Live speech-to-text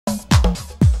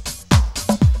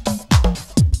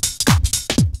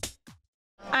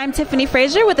I'm Tiffany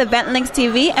Frazier with Event Links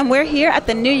TV, and we're here at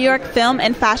the New York Film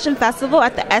and Fashion Festival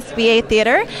at the SVA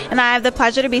Theatre, and I have the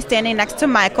pleasure to be standing next to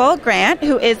Michael Grant,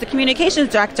 who is the Communications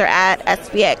Director at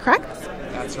SVA, correct?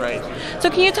 That's right.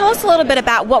 So can you tell us a little bit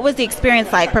about what was the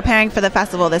experience like preparing for the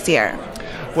festival this year?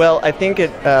 Well, I think it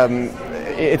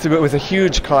was a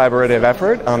huge collaborative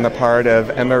effort on the part of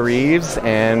Emma Reeves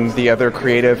and the other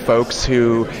creative folks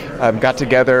who got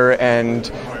together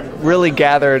and really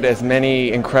gathered as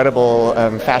many incredible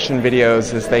fashion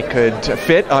videos as they could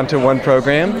fit onto one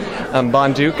program.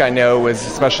 Bon Duke, I know, was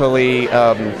especially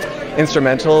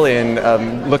instrumental in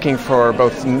looking for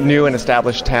both new and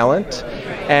established talent.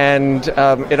 And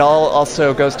it all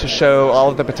also goes to show all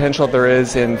of the potential there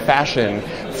is in fashion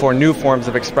for new forms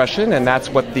of expression, and that's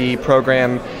what the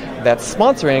program that's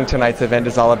sponsoring tonight's event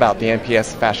is all about, the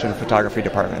MPS Fashion Photography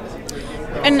Department.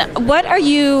 And what are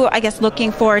you, I guess,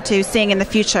 looking forward to seeing in the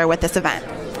future with this event?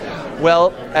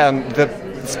 Well, the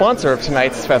sponsor of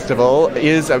tonight's festival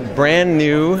is a brand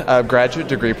new graduate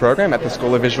degree program at the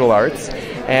School of Visual Arts.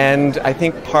 And I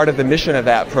think part of the mission of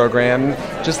that program,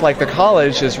 just like the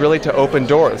college, is really to open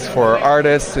doors for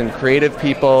artists and creative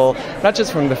people, not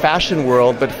just from the fashion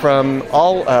world, but from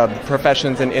all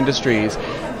professions and industries,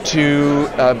 to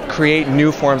create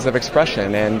new forms of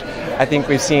expression. And I think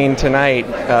we've seen tonight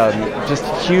just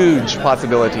huge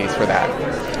possibilities for that.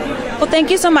 Well,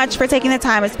 thank you so much for taking the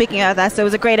time and speaking with us. It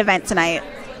was a great event tonight.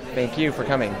 Thank you for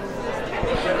coming.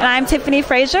 And I'm Tiffany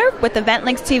Frazier with Event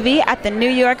Links TV at the New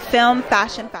York Film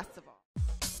Fashion Festival.